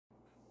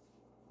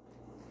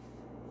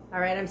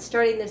Alright, I'm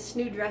starting this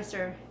new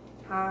dresser.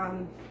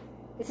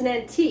 It's an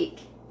antique.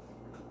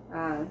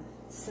 What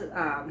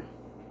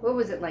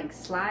was it, like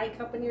Sligh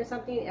company or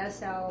something? I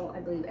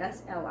believe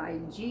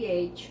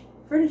S-L-I-G-H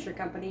furniture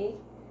company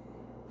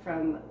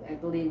from, I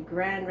believe,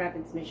 Grand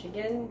Rapids,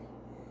 Michigan.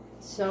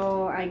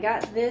 So I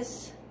got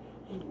this.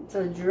 It's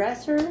a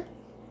dresser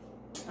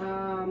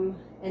and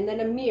then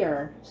a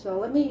mirror. So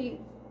let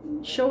me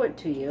show it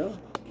to you.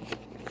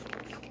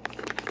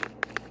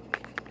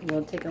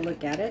 We'll take a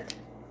look at it.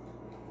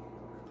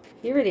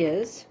 Here it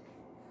is.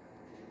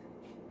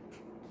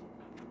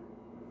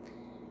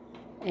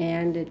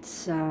 And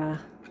it's got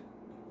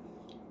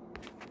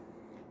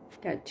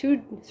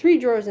three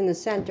drawers in the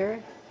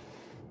center.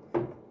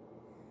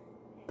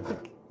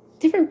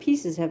 Different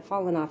pieces have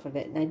fallen off of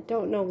it, and I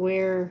don't know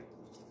where.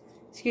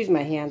 Excuse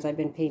my hands, I've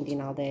been painting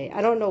all day.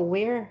 I don't know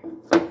where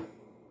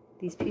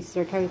these pieces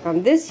are coming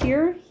from. This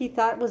here, he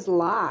thought was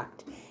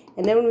locked.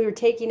 And then when we were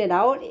taking it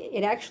out,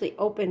 it actually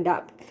opened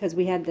up because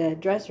we had the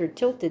dresser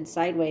tilted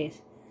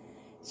sideways.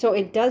 So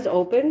it does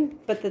open,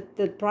 but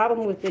the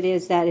problem with it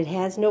is that it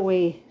has no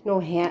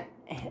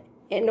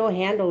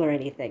handle or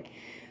anything.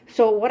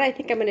 So what I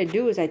think I'm going to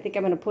do is I think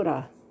I'm going to put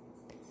a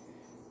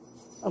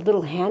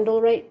little handle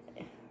right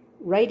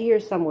here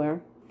somewhere,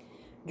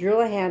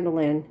 drill a handle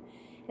in,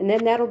 and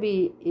then that'll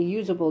be a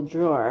usable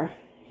drawer.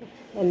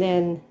 And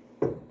then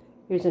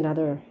here's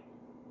another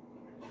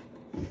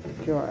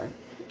drawer.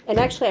 And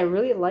actually I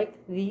really like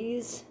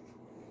these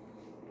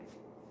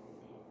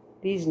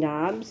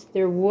knobs.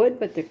 They're wood,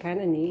 but they're kind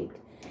of neat.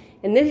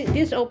 And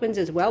this opens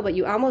as well, but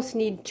you almost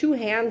need two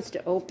hands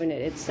to open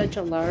it. It's such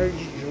a large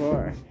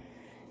drawer.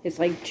 It's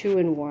like 2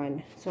 in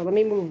 1. So let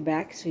me move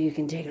back so you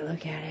can take a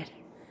look at it.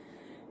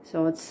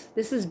 So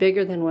this is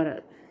bigger than what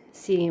it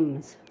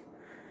seems,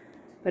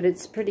 but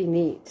it's pretty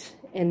neat.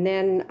 And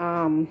then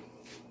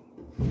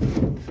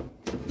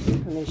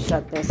let me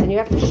shut this. And you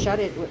have to shut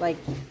it with, like,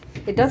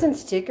 it doesn't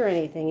stick or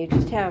anything. You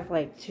just have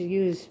like to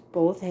use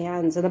both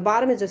hands. And the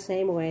bottom is the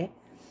same way.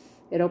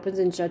 It opens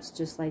and shuts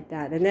just like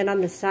that. And then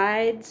on the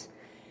sides,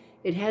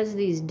 it has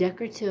these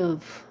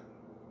decorative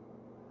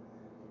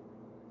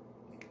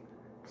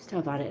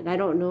stuff on it. And I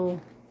don't know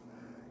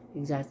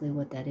exactly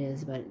what that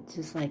is, but it's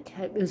just like,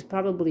 it was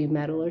probably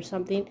metal or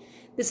something.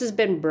 This has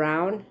been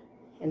brown,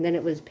 and then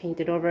it was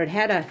painted over. It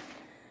had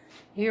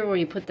here where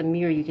you put the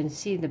mirror, you can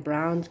see the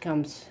brown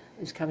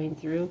is coming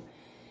through.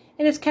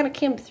 And it's kind of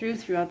came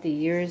throughout the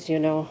years, you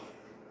know,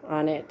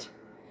 on it.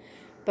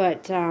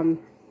 But, and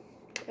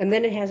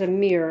then it has a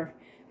mirror.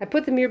 I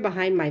put the mirror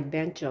behind my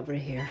bench over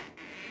here.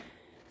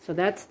 So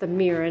that's the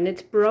mirror, and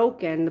it's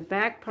broken. The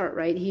back part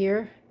right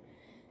here,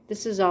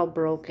 this is all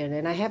broken,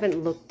 and I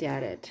haven't looked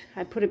at it.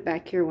 I put it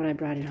back here when I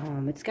brought it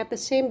home. It's got the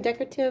same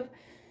decorative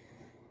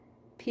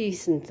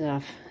piece and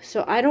stuff.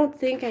 So I don't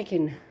think I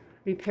can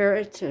repair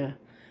it to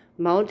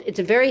mount.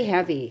 It's very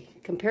heavy.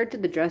 Compared to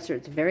the dresser,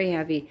 it's very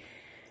heavy.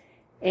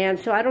 And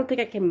so I don't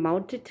think I can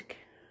mount it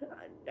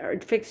or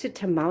fix it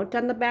to mount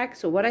on the back.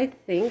 So what I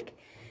think,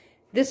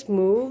 this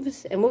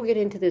moves, and we'll get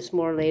into this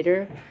more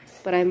later,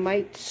 but I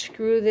might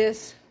screw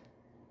this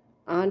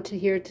onto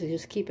here to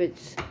just keep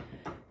it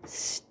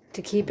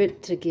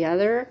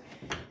together,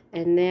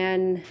 and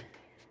then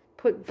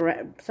put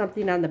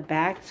something on the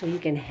back so you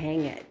can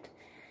hang it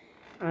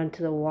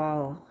onto the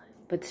wall,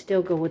 but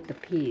still go with the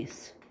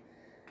piece.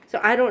 So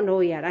I don't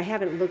know yet. I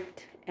haven't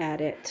looked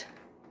at it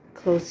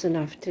close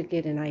enough to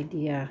get an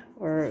idea.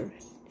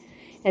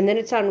 And then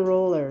it's on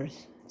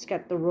rollers. It's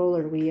got the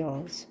roller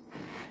wheels.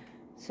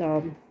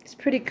 So it's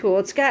pretty cool.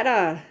 It's got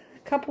a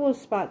couple of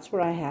spots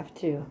where I have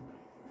to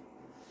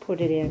put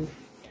it in.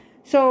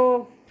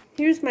 So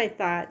here's my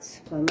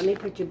thoughts. So let me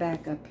put you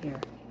back up here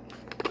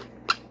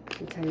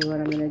and tell you what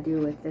I'm going to do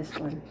with this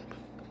one.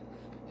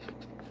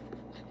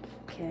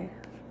 Okay.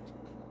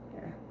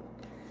 There.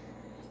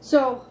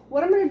 So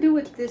what I'm going to do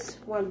with this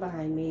one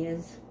behind me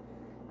is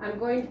I'm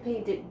going to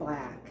paint it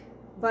black.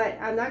 But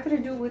I'm not going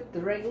to do it with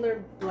the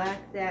regular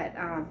black that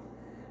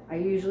I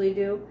usually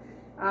do.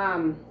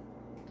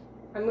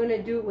 I'm going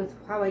to do it with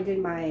how I did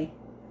my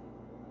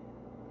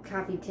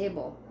coffee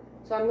table.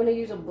 So I'm going to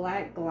use a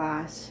black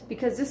gloss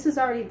because this is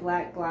already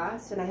black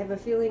gloss, and I have a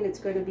feeling it's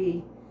going to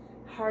be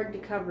hard to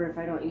cover if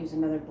I don't use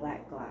another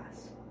black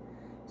gloss.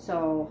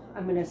 So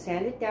I'm going to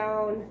sand it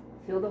down,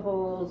 fill the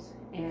holes,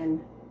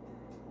 and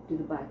do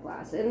the black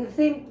gloss. And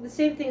the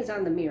same thing is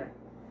on the mirror.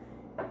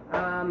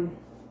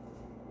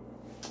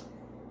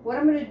 What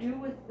I'm going to do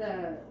with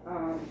the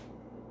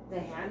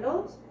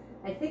handles,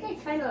 I think I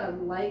kind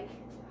of like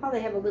how they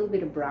have a little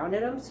bit of brown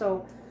in them,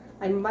 so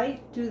I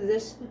might do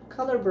this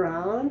color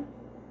brown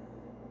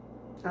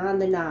on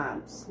the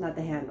knobs, not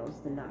the handles,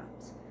 the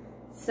knobs.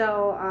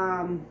 So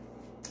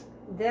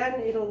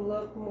then it'll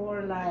look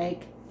more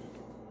like,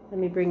 let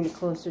me bring you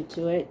closer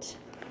to it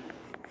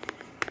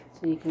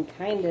so you can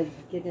kind of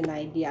get an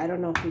idea. I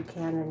don't know if you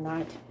can or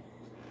not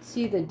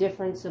see the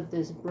difference of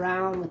this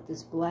brown with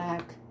this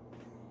black,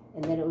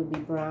 and then it would be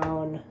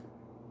brown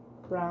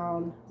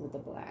with the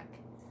black.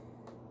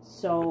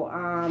 So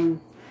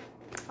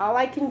all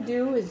I can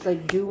do is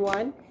like do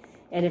one,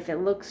 And if it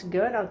looks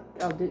good, I'll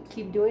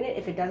keep doing it.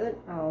 If it doesn't,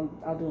 I'll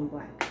do them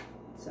black.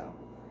 So,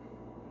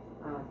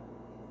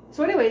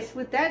 so anyways,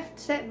 with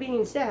that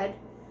being said,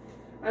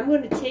 I'm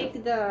going to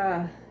take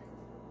the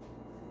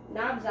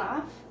knobs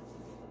off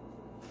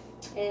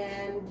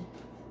and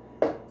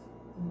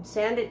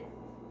sand it,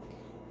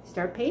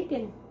 start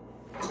painting.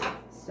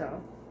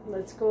 So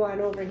let's go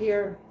on over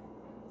here.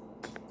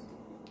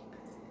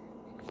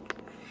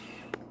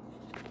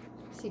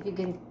 See if you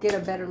can get a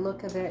better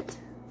look of it.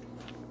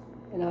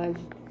 You know, I'm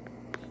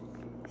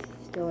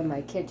still in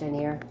my kitchen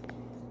here,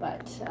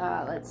 but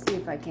let's see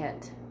if I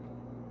can't.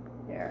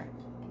 There,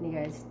 can you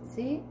guys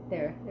see?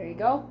 There you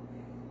go.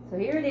 So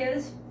here it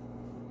is.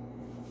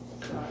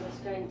 So I'm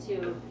just going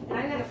to, and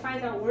I gotta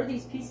find out where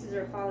these pieces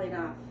are falling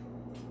off.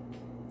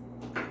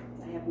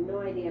 I have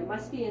no idea. It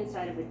must be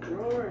inside of a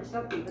drawer or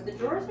something, but the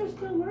drawers are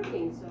still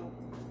working, so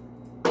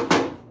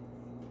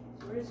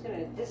we're just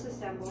gonna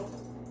disassemble.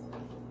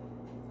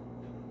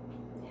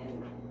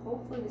 And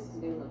hopefully this is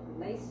gonna look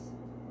nice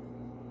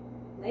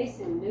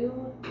and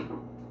new,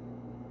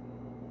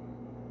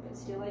 but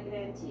still like an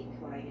antique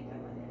when I get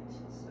done with it.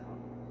 So,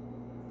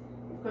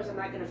 of course, I'm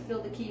not gonna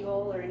fill the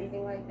keyhole or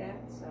anything like that,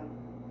 so.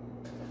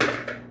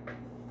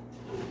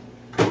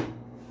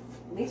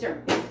 And these are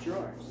big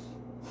drawers.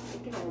 They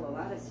can hold a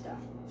lot of stuff.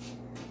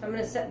 I'm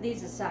going to set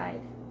these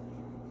aside.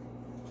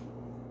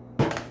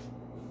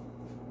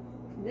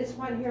 This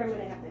one here I'm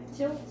going to have to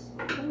tilt.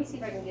 Let me see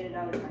if I can get it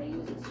out if I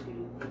use a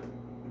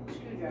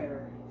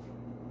screwdriver.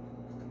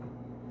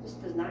 This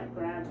does not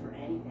grab for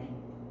anything.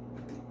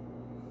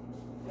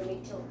 Let me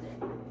tilt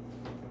it.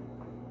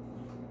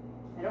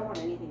 I don't want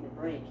anything to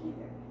break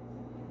either.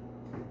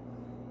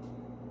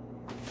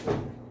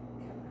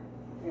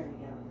 There we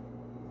go.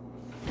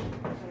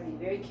 Gotta be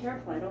very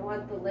careful. I don't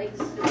want the legs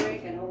to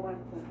break. I don't want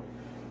the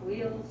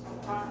wheels to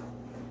pop.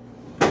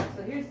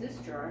 So here's this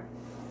drawer.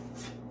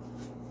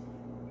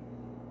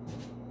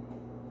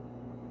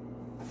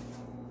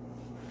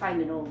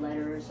 Find an old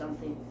letter or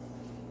something.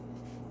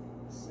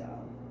 So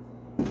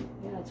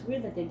yeah, it's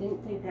weird that they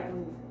didn't think that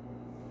was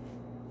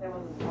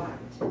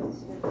locked.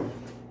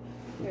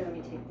 Here, let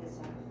me take this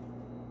off.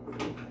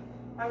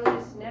 I was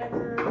just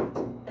never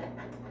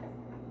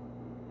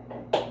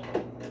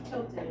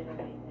tilted it or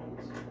anything.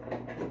 So I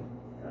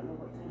don't know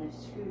what kind of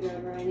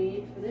screwdriver I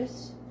need for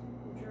this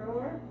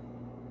drawer.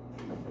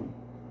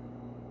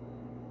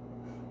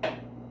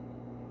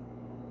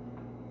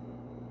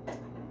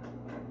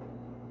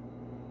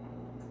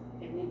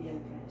 Maybe the other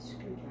kind of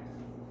screwdriver.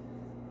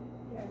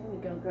 Yeah, let me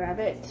go grab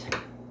it.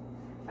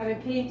 I've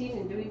been painting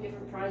and doing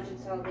different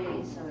projects all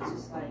day, so it's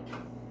just like,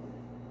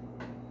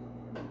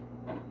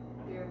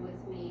 bear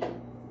with me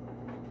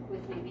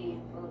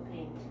being full of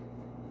paint.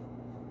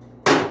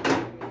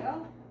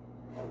 Go.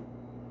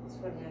 This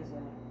one has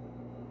a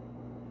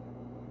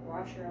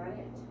washer on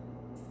it.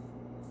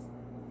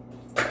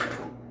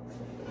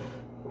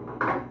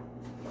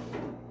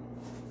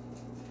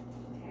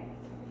 Okay.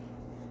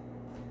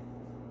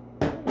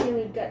 And then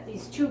we've got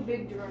these two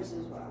big drawers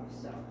as well,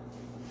 so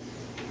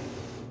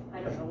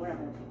I don't know where I'm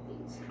going to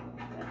put these.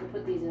 I have to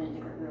put these in a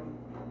different room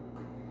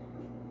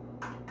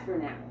for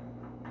now.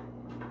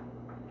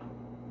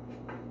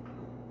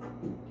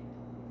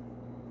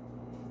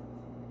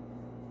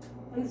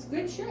 And it's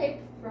good shape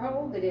for how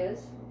old it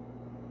is.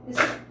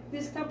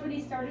 This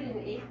company started in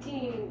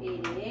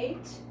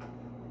 1888.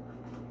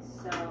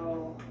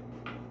 So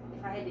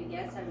if I had to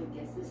guess, I would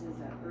guess this is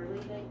an early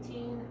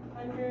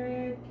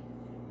 1900.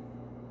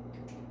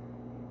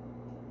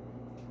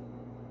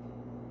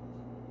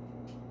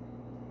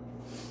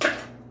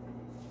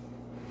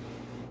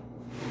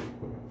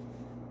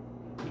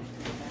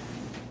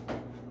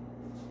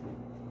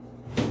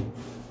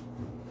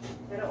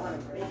 I don't want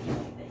to break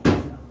anything, so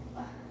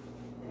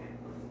there.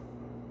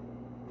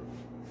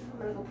 I'm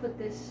gonna go put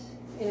this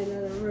in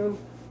another room.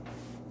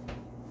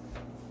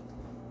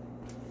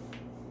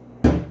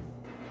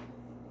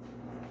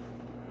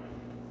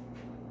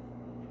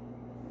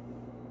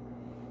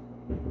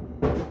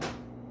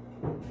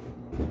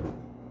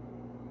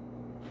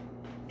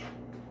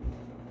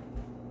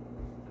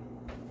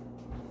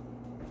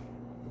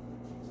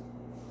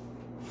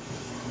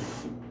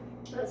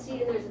 Let's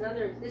see, and there's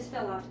another, this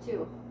fell off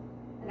too.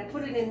 And I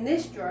put it in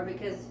this drawer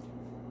because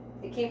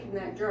it came from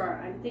that drawer.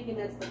 I'm thinking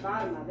that's the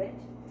bottom of it.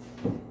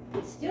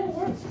 It still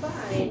works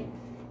fine.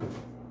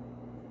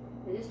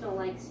 I just don't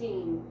like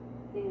seeing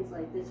things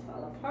like this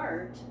fall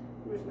apart.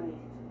 Where's my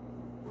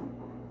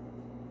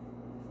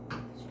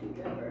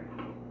screwdriver?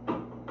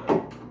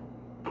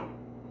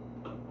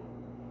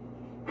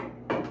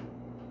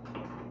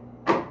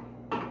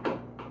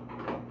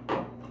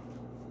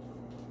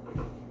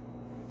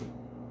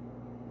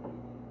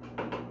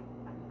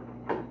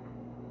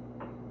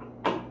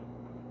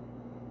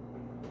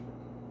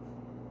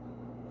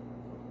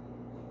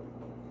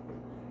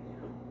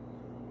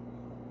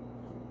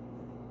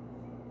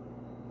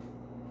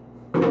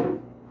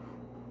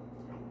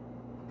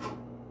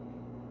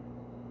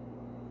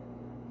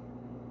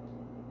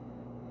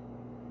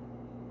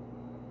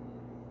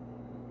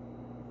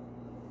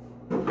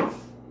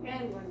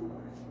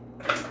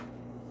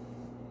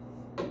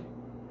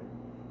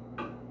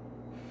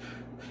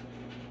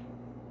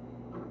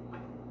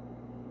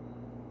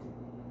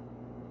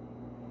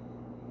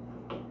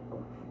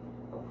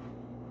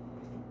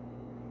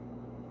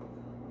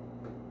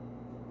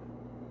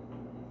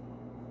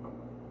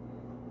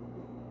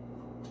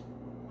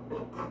 Let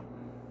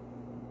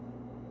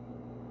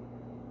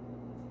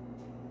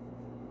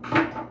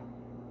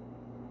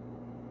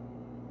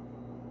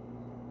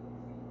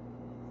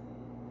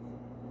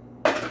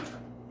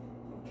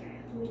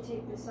me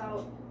take this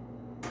out.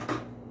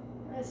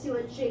 Let's see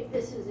what shape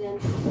this is in.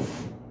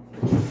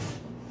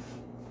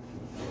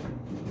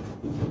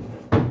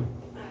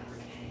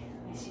 Okay,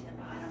 let me see the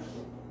bottom.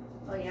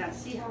 Oh yeah,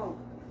 see how,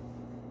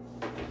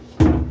 let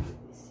me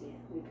see,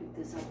 let me pick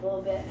this up a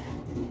little bit.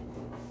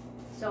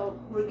 So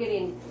we're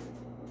getting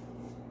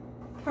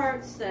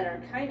parts that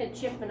are kind of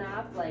chipping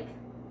off, like,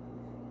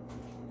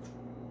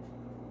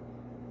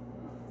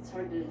 it's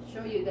hard to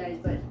show you guys,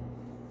 but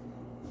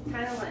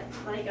kind of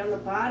like on the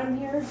bottom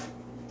here.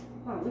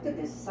 Oh, look at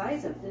this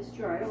size of this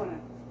drawer. I don't want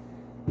to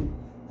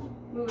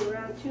move it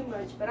around too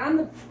much, but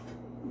on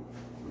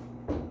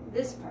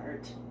this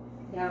part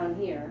down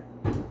here,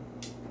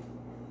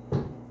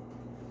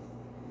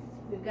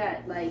 we've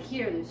got, like,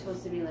 here there's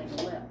supposed to be like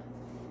a lip,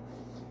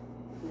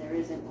 and there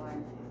isn't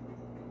one.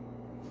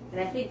 And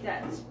I think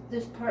that's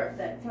this part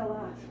that fell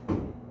off.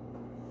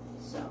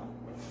 So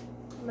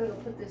I'm gonna go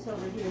put this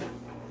over here.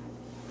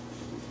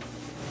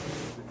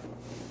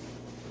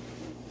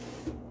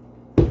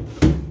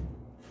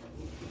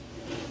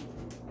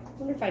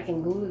 I wonder if I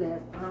can glue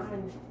that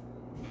on.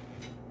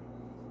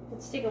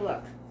 Let's take a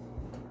look.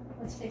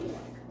 Let's take a look.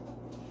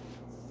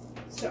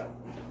 So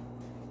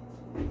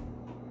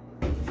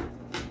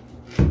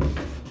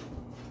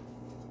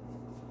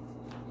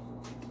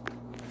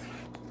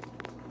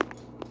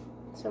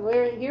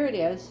here it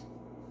is.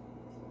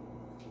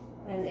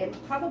 And it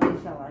probably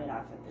fell right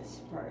off at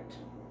this part.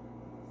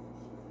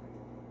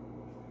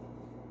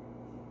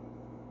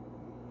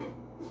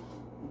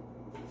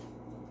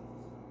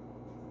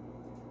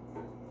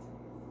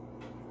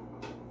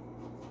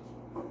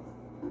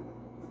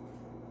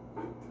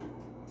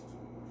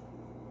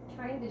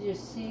 Trying to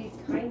just see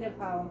kind of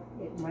how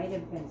it might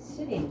have been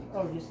sitting.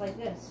 Oh, just like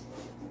this.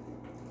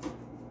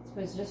 So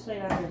it's just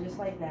right on there, just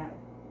like that.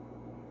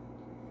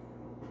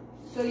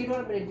 So you know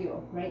what I'm going to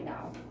do right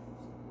now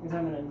is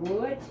I'm going to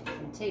glue it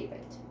and tape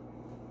it.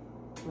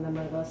 And I'm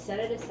going to go set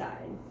it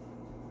aside.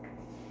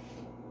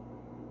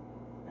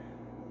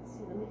 Let's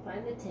see, let me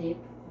find the tape.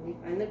 Let me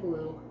find the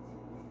glue.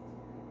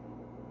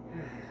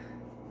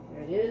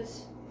 There it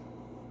is.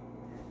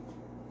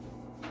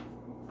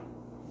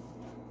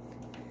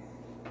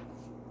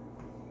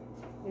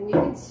 And you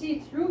can see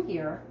through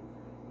here,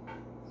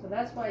 so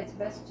that's why it's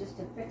best just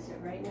to fix it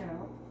right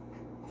now.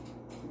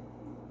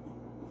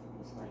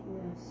 Just like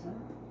this,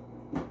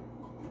 huh?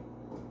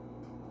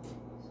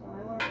 So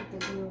I want to put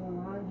the glue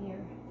along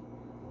here.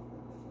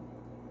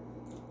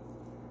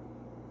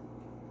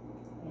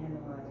 And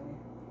on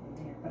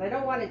in there. But I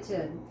don't want it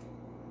to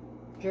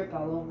drip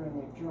all over in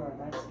the drawer,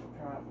 that's the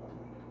problem.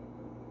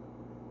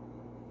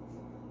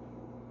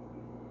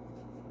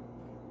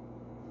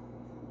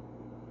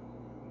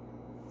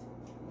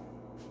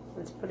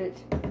 Let's put it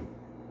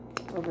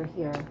over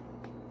here.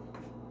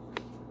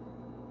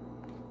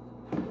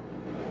 I'm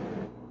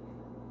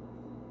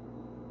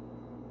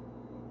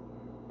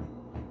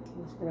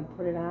just going to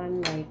put it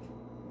on, like,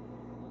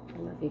 I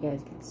don't know if you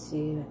guys can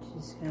see, but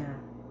just kind of.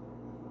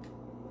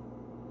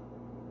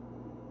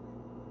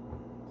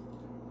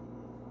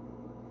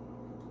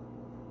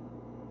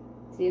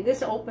 See,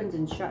 this opens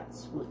and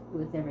shuts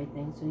with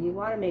everything, so you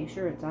want to make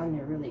sure it's on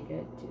there really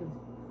good, too.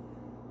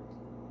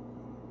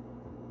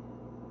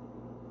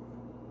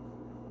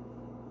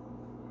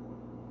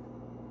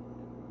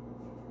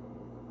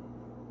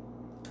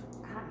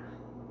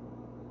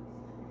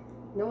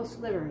 No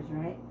slivers,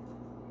 right?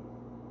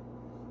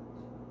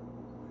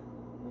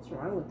 What's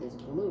wrong with this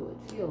glue?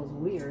 It feels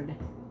weird.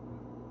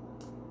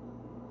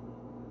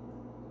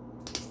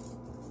 It's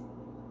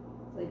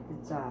like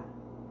it's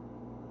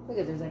look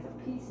at, there's like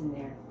a piece in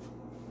there.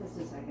 Just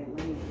a second,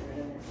 let me get rid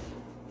of this.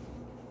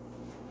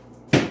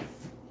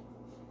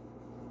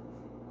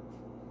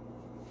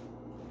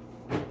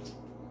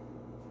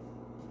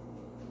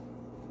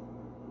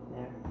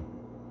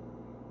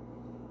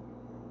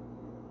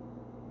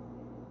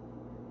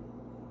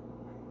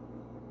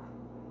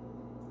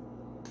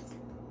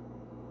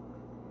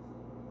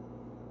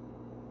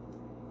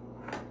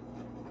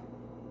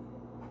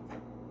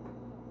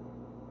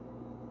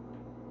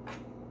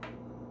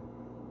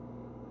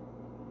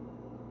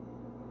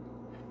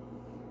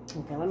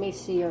 Okay, let me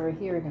see over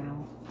here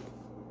now.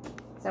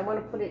 So I want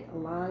to put it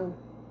along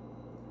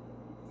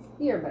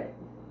here, but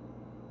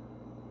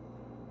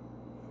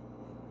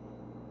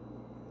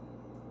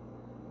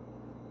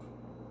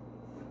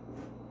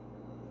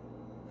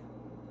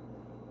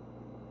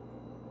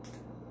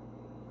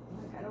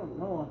I don't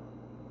know.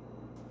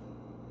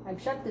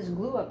 I've shut this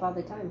glue up all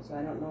the time, so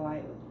I don't know why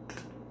it would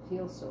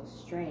feel so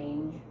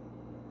strange.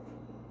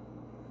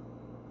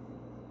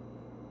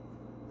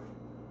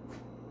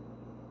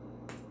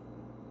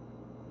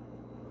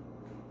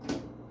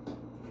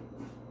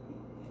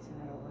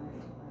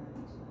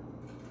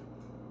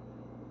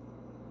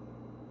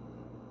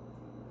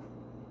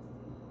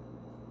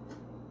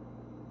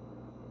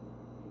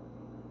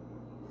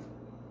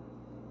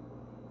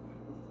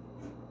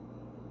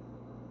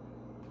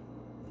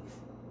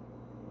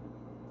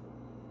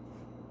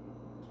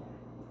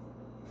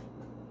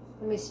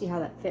 Let me see how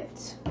that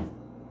fits. Ugh.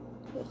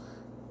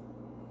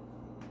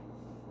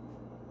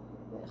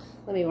 Ugh.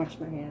 Let me wash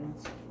my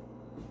hands.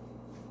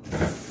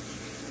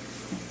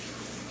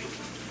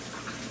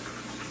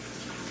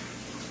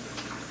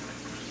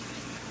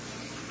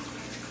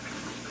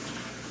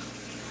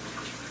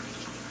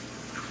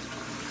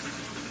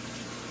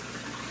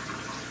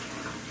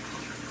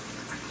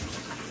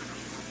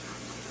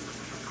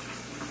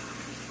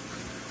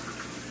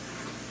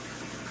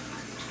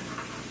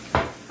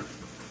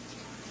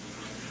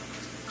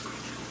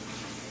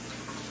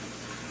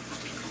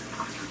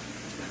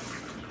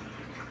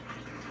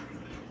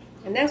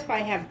 And that's why I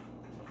have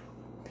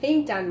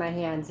paint on my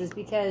hands, is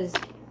because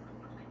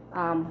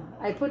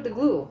I put the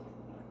glue,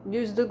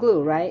 use the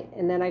glue, right?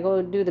 And then I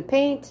go do the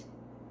paint,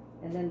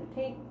 and then the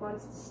paint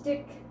wants to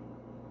stick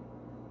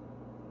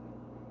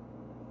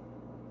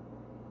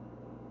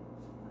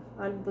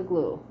on the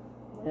glue.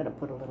 I gotta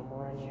put a little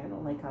more in here. I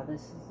don't like how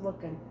this is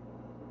looking.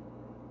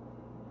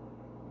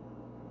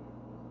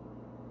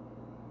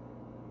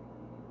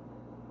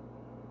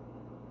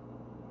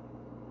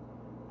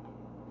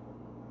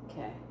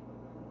 Okay.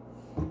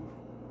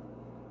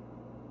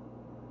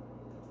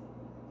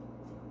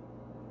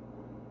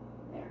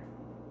 There.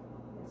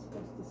 It's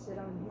supposed to sit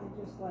on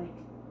here just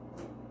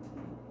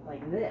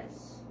like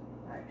this,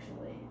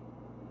 actually.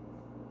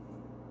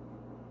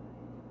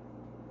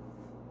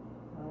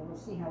 Well, we'll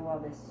see how well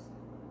this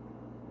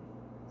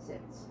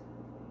sits.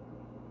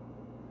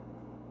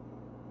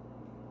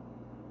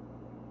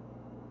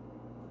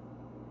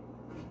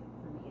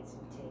 Let me get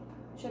some tape.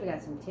 Should have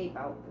got some tape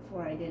out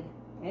before I did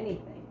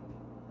anything.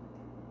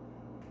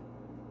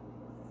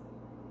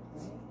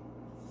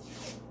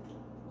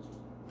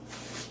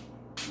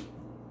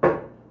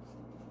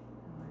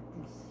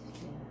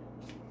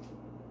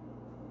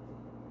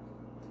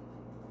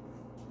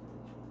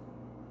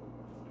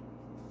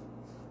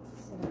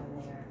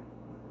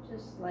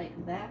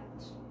 Like that.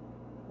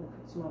 I'll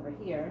put some over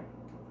here.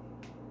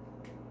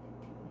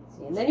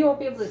 See, and then you won't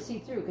be able to see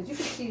through, because you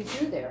can see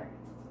through there.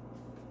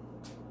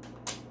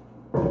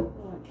 I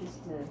want this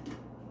to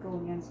go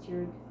against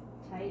your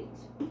tight.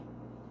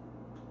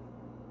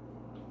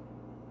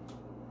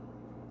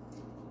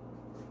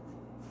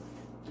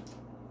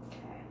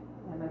 Okay,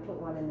 I'm going to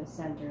put one in the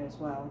center as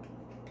well.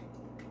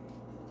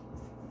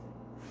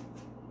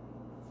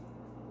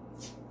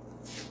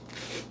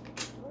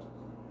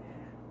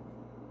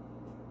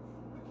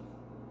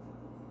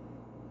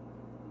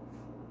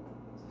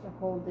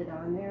 Hold it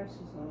on there so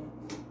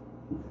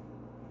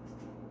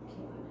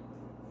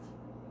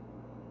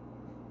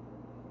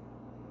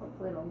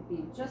hopefully it'll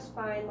be just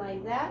fine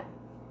like that.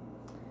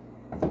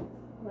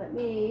 Let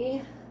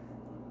me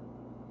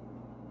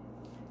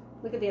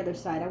look at the other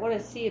side. I want to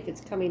see if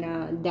it's coming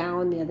out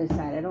down the other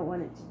side. I don't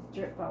want it to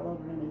drip all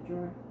over in the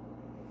drawer.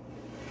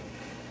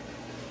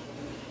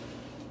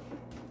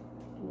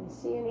 Can you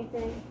see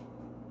anything?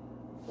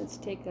 Let's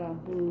take a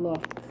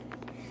look.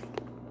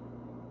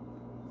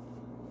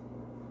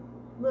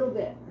 Little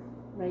bit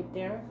right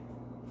there.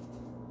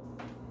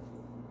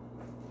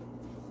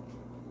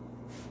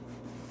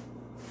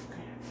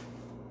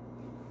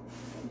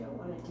 I don't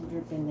want it to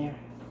drip in there.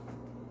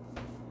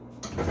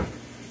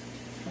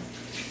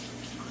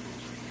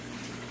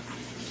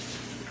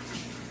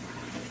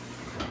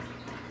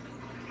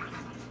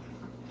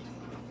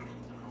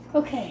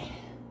 Okay,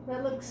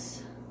 that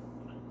looks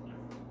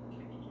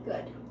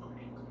good.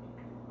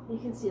 You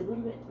can see a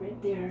little bit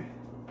right there.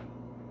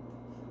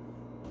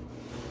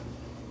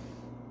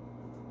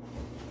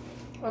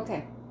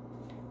 Okay,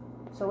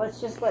 so let's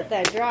just let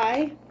that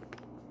dry.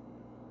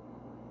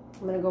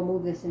 I'm going to go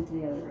move this into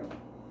the other room.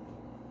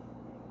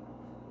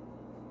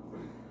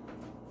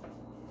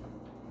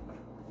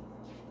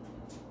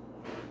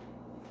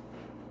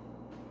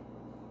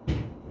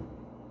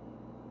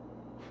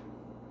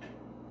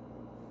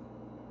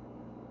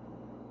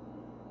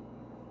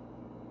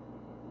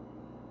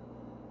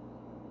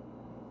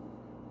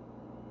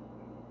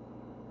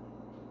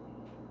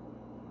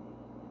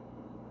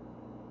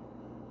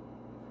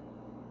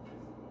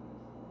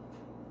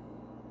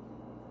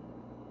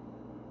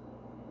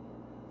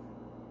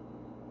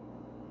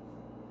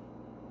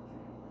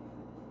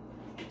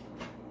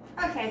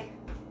 Okay,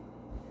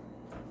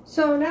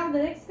 so now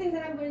the next thing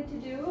that I'm going to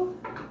do,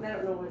 I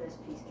don't know where this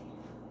piece came,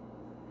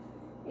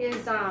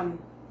 is I'm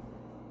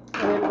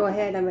going to go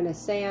ahead, I'm going to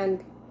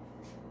sand,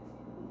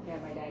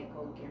 grab my Diet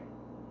Coke here.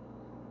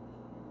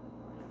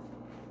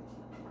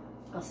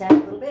 I'll sand a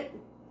little bit,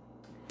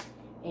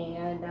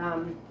 and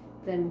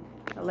then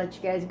I'll let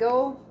you guys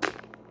go,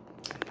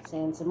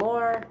 sand some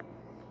more,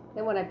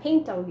 then when I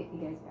paint I'll get you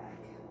guys back.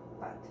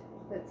 But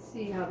let's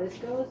see how this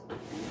goes.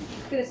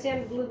 I'm going to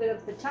sand a little bit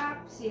of the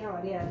top, see how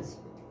it is.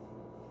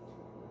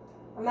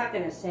 I'm not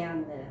going to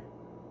sand the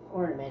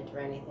ornament or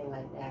anything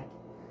like that.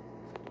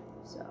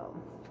 So,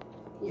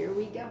 here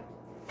we go.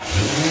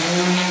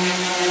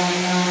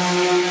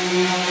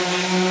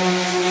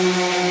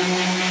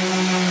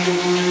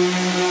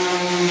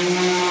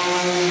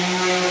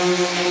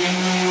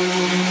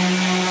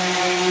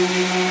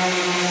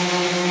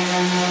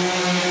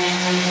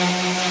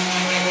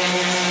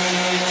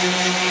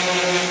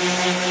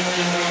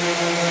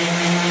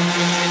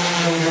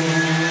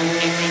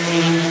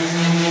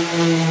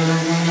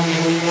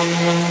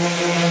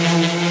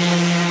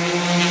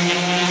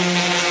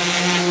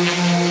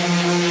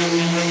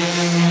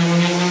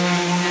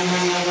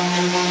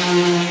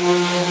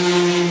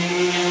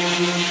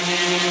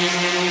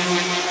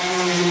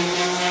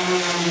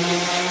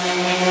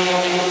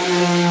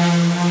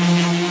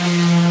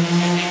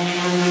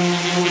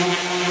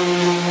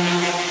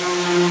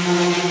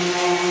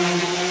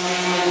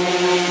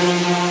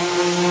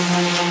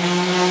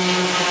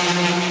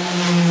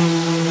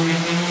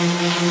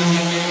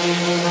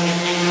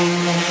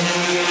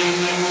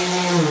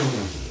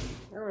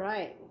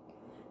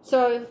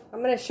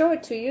 going to show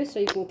it to you so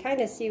you can kind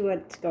of see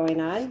what's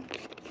going on.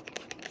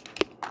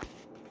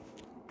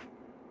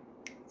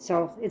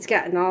 So it's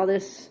gotten all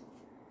this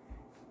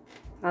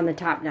on the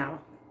top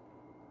now.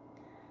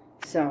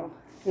 So,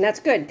 and that's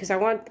good because I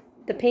want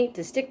the paint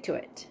to stick to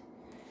it.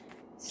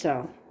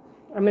 So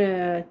I'm going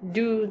to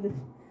do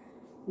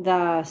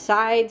the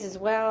sides as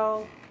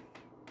well.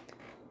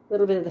 A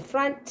little bit of the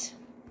front.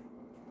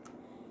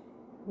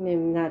 Maybe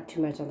not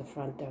too much on the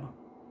front though.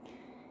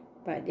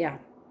 But yeah.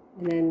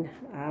 And then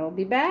I'll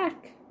be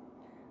back.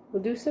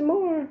 We'll do some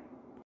more.